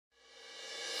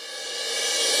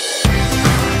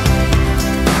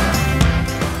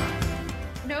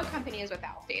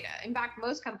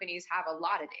most companies have a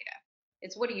lot of data.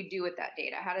 It's what do you do with that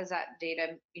data? How does that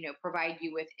data, provide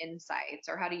you with insights,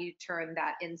 or how do you turn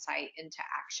that insight into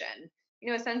action?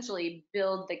 Essentially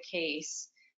build the case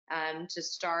to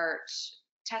start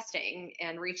testing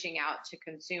and reaching out to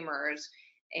consumers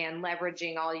and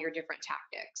leveraging all your different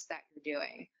tactics that you're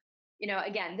doing.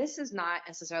 Again, this is not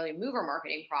necessarily a mover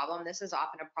marketing problem. This is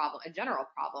often a general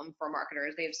problem for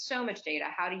marketers. They have so much data.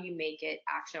 How do you make it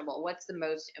actionable? What's the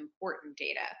most important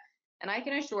data? And I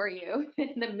can assure you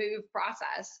in the move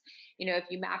process, if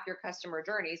you map your customer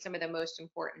journey, some of the most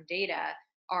important data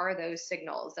are those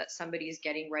signals that somebody's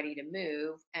getting ready to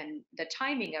move and the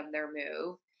timing of their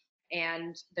move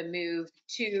and the move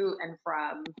to and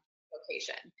from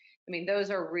location. I mean, those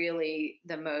are really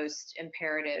the most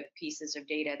imperative pieces of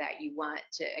data that you want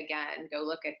to, again, go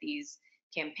look at these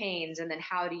campaigns. And then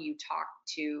how do you talk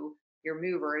to your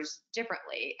movers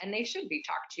differently? And they should be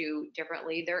talked to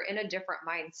differently. They're in a different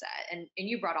mindset. And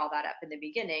you brought all that up in the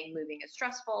beginning. Moving is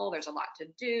stressful. There's a lot to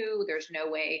do. There's no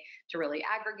way to really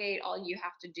aggregate all you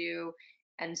have to do.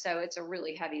 And so it's a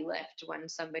really heavy lift when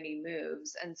somebody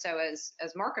moves. And so as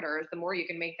marketers, the more you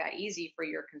can make that easy for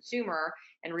your consumer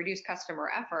and reduce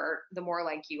customer effort, the more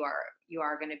like you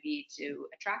are going to be to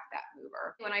attract that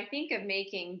mover. When I think of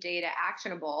making data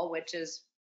actionable, which is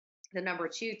the number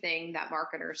two thing that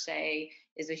marketers say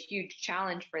is a huge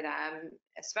challenge for them,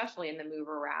 especially in the move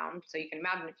around. So you can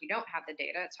imagine if you don't have the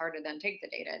data, it's hard to then take the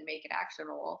data and make it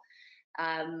actionable.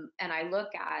 And I look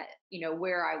at,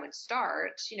 where I would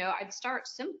start, I'd start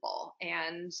simple.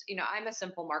 And, I'm a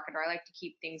simple marketer. I like to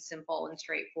keep things simple and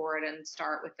straightforward and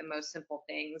start with the most simple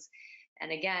things.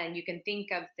 And again, you can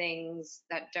think of things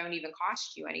that don't even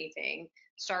cost you anything.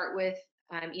 Start with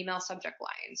email subject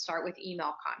lines, start with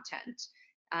email content.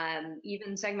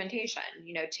 Even segmentation,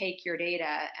 take your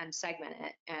data and segment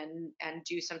it and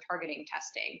do some targeting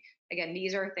testing. Again,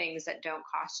 these are things that don't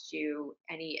cost you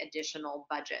any additional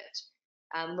budget.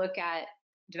 Look at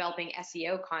developing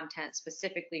SEO content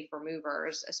specifically for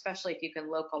movers, especially if you can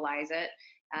localize it.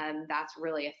 That's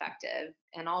really effective.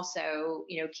 And also,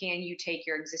 can you take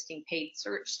your existing paid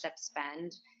search step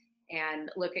spend and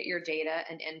look at your data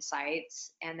and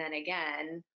insights, and then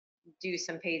again, do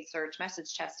some paid search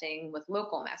message testing with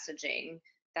local messaging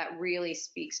that really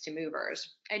speaks to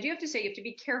movers. I do have to say you have to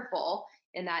be careful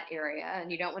in that area,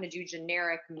 and you don't want to do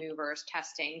generic movers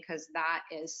testing because that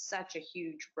is such a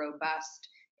huge, robust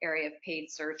area of paid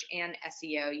search and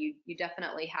SEO. You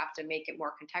definitely have to make it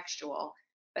more contextual,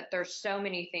 but there's so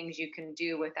many things you can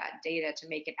do with that data to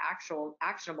make it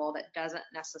actionable that doesn't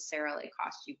necessarily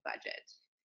cost you budget.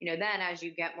 Then as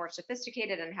you get more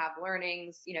sophisticated and have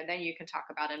learnings, then you can talk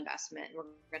about investment. We're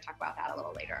going to talk about that a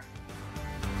little later.